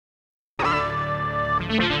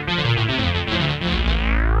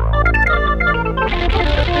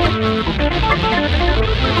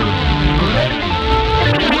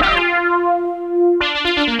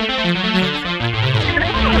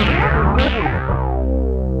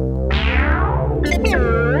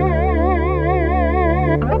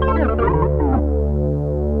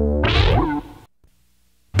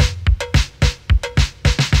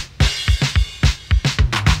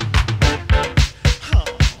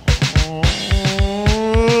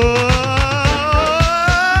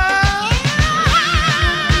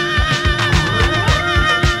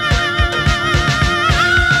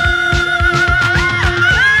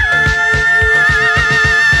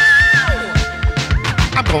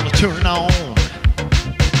Turn on.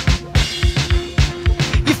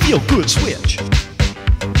 You feel good, switch.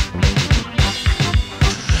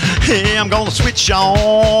 Hey, I'm gonna switch on.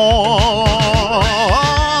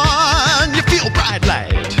 You feel bright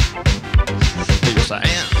light. Yes, I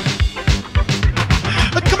am.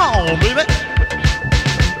 Come on, baby.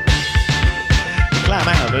 Climb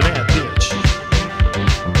out of that ditch.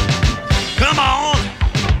 Come on.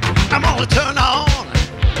 I'm gonna turn on.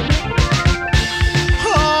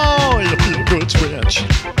 Good switch.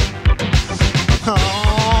 Oh,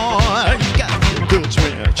 you got a good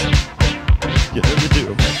switch. You really do.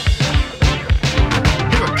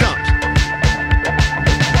 Here it comes.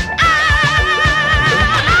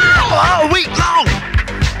 All week long,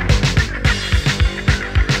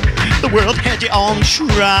 the world had you on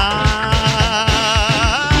trial.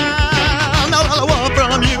 All I want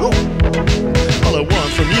from you, all I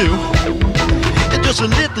want from you, is just a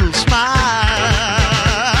little smile.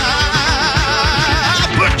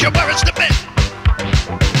 Put your words to bed.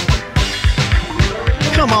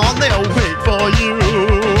 Come on, they'll wait for you.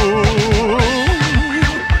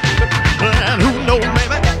 And who knows,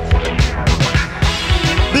 maybe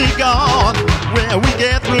be gone when we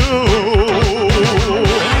get through.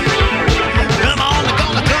 Come on, they're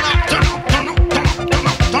gonna turn up, turn up, turn up, turn up, turn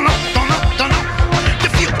up, turn up, turn up, turn up. You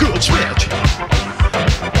feel good, switch.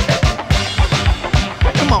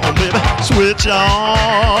 Come on, baby, switch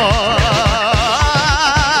on.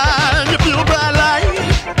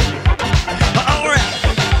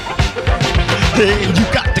 Hey, you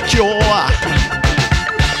got the cure.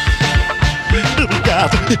 You got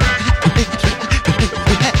the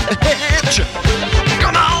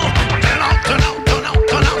come on, turn on, turn on, turn on,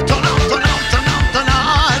 turn on, turn on, turn on, turn on, turn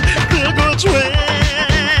on. Feel good switch.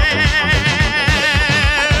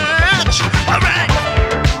 All right.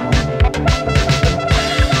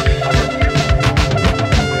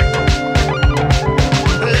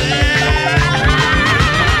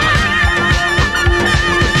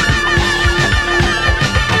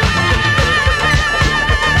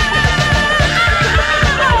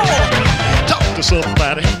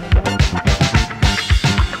 Somebody,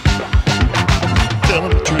 tell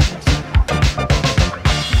them the truth.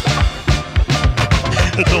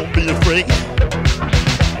 Don't be afraid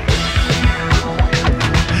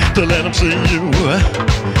to let them see you,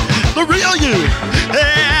 the real you.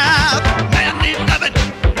 Yeah, man needs loving,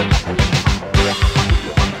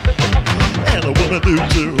 and a woman do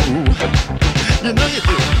too. You know you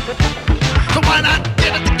do. So why not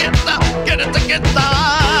get it together? Get it together.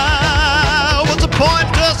 Point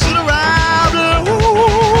just sit around. Ooh,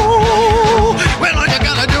 well, all you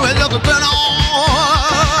gotta do is just turn on.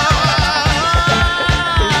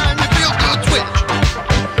 You feel good, switch.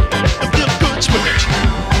 You feel good, switch.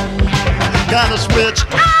 Gotta switch.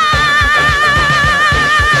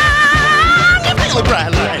 You feel a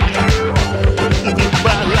bright light. You feel a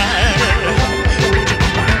bright light.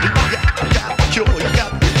 You got the cure. You got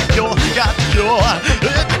the cure. You got the cure.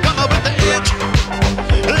 Come up with the itch.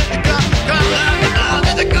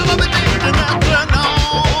 Come up and turn on.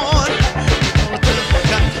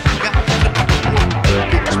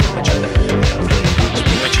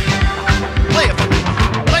 Play it for me.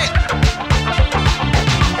 Play it.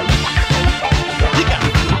 You got a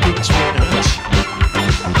good switch.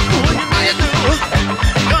 Oh, you know you do.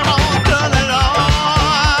 Come on, turn it on.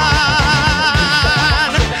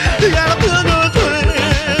 You got a good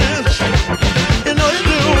switch. You know you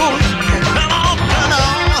do. Come on, turn on.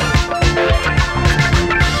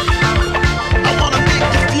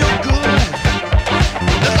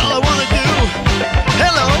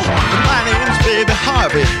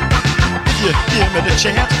 Harve, if you give me the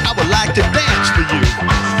chance, I would like to dance for you.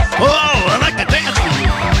 Oh, I like to dance for you.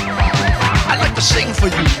 I like to sing for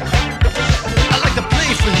you. I like to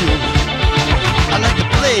play for you. I like to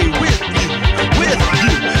play with you, with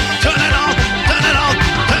you. Turn it on, turn it on,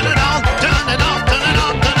 turn it on, turn it on, turn it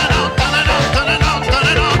on, turn it on, turn it on, turn it on, turn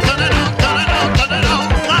it on, turn it on, turn it on, turn it on.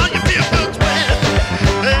 Now you feel good, man.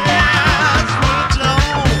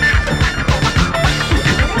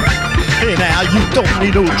 don't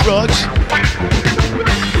need no drugs,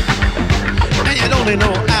 and you don't need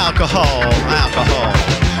no alcohol.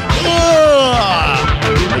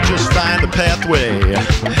 Just find the pathway,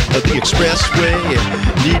 the expressway,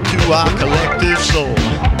 lead to our collective soul.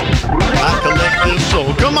 Our collective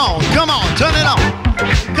soul. Come on, turn it on.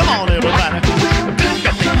 Come on, everybody.